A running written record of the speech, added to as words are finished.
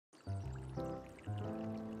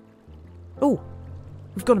Oh,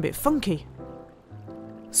 we've gone a bit funky.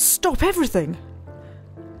 Stop everything!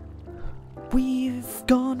 We've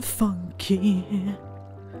gone funky.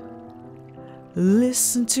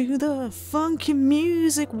 Listen to the funky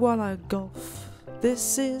music while I golf.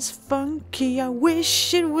 This is funky, I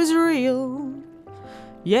wish it was real.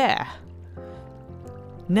 Yeah.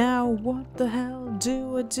 Now what the hell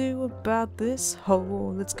do I do about this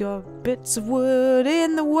hole? It's got bits of wood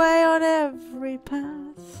in the way on every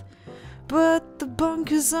path. But the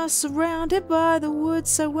bunkers are surrounded by the woods,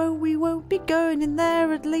 so we won't be going in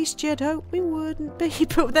there. At least you'd hope we wouldn't be,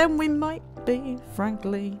 but then we might be,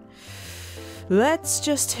 frankly. Let's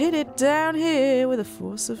just hit it down here with a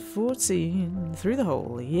force of 14 through the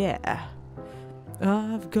hole, yeah.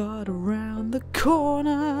 I've got around the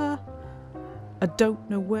corner. I don't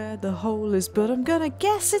know where the hole is, but I'm gonna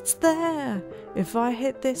guess it's there. If I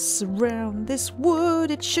hit this around this wood,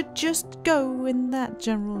 it should just go in that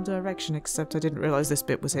general direction, except I didn't realise this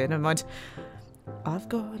bit was here, never mind. I've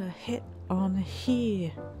got a hit on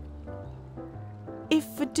here.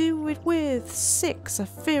 If I do it with 6, I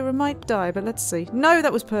fear I might die, but let's see. No,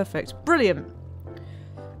 that was perfect. Brilliant.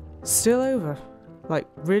 Still over. Like,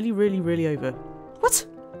 really, really, really over. What?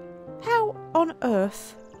 How on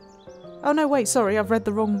earth? Oh no, wait, sorry, I've read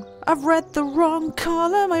the wrong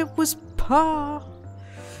column, it was par.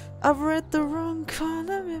 I've read the wrong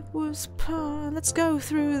column, it was par. Let's go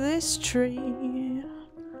through this tree.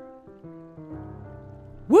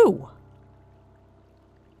 Woo!